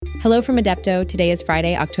Hello from Adepto. Today is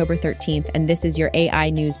Friday, October 13th, and this is your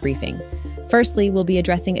AI news briefing. Firstly, we'll be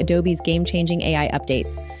addressing Adobe's game-changing AI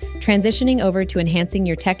updates, transitioning over to enhancing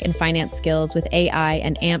your tech and finance skills with AI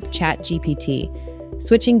and AMP ChatGPT,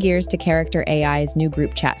 switching gears to Character.AI's new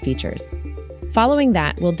group chat features. Following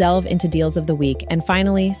that, we'll delve into deals of the week, and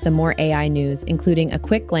finally, some more AI news, including a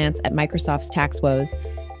quick glance at Microsoft's tax woes,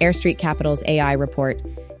 Air Street Capital's AI report,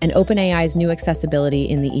 and OpenAI's new accessibility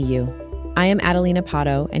in the EU. I am Adelina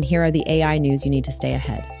Pato, and here are the AI news you need to stay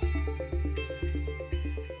ahead.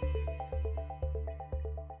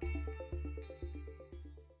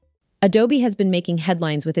 Adobe has been making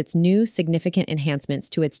headlines with its new significant enhancements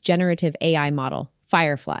to its generative AI model,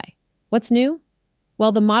 Firefly. What's new?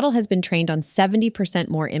 Well, the model has been trained on 70%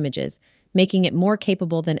 more images, making it more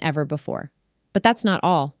capable than ever before. But that's not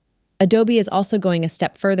all. Adobe is also going a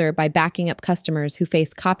step further by backing up customers who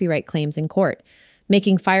face copyright claims in court,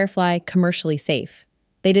 making Firefly commercially safe.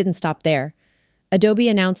 They didn't stop there. Adobe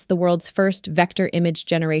announced the world's first vector image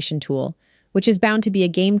generation tool, which is bound to be a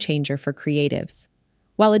game changer for creatives.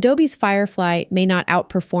 While Adobe's Firefly may not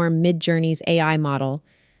outperform Midjourney's AI model,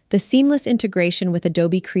 the seamless integration with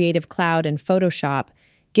Adobe Creative Cloud and Photoshop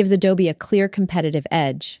gives Adobe a clear competitive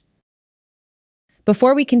edge.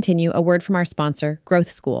 Before we continue, a word from our sponsor,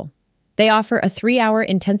 Growth School. They offer a 3-hour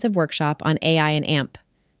intensive workshop on AI and AMP,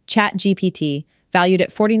 ChatGPT, valued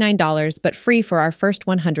at $49, but free for our first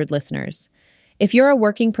 100 listeners. If you're a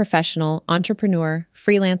working professional, entrepreneur,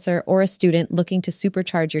 freelancer, or a student looking to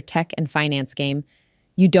supercharge your tech and finance game,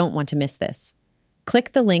 you don't want to miss this.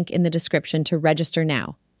 Click the link in the description to register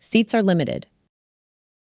now. Seats are limited.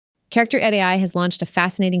 Character.AI has launched a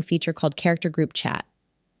fascinating feature called Character Group Chat.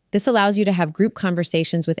 This allows you to have group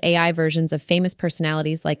conversations with AI versions of famous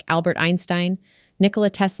personalities like Albert Einstein, Nikola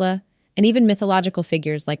Tesla, and even mythological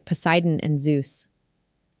figures like Poseidon and Zeus.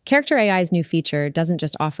 Character.AI's new feature doesn't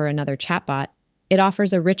just offer another chatbot, it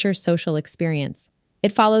offers a richer social experience.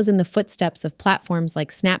 It follows in the footsteps of platforms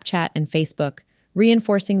like Snapchat and Facebook,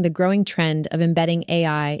 reinforcing the growing trend of embedding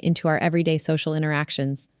AI into our everyday social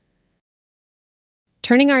interactions.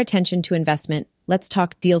 Turning our attention to investment, let's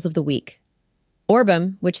talk deals of the week.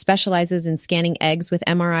 Orbum, which specializes in scanning eggs with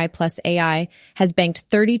MRI plus AI, has banked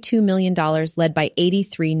 $32 million led by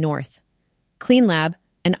 83 North. CleanLab,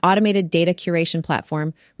 an automated data curation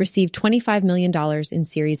platform, received $25 million in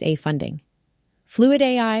Series A funding. Fluid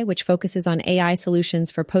AI, which focuses on AI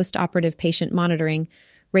solutions for post-operative patient monitoring,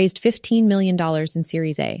 raised $15 million in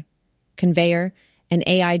Series A. Conveyor, an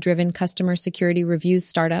AI-driven customer security reviews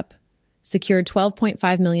startup, secured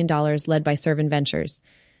 $12.5 million led by Servant Ventures.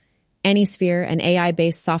 Anysphere, an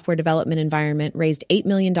AI-based software development environment, raised $8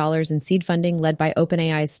 million in seed funding led by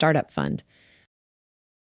OpenAI's startup fund.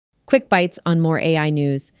 Quick bites on more AI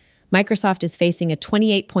news. Microsoft is facing a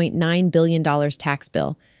 $28.9 billion tax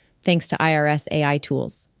bill, thanks to IRS AI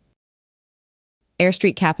tools. Air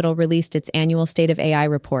Street Capital released its annual State of AI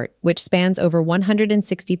report, which spans over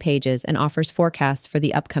 160 pages and offers forecasts for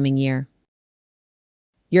the upcoming year.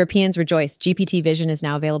 Europeans rejoice. GPT Vision is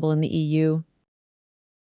now available in the EU.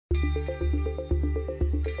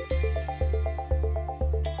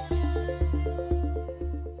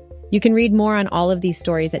 You can read more on all of these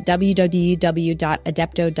stories at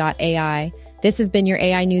www.adepto.ai. This has been your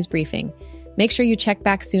AI News Briefing. Make sure you check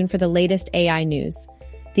back soon for the latest AI news.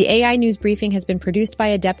 The AI News Briefing has been produced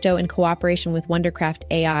by Adepto in cooperation with Wondercraft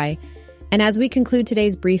AI. And as we conclude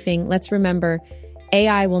today's briefing, let's remember,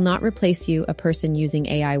 AI will not replace you, a person using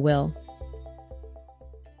AI will.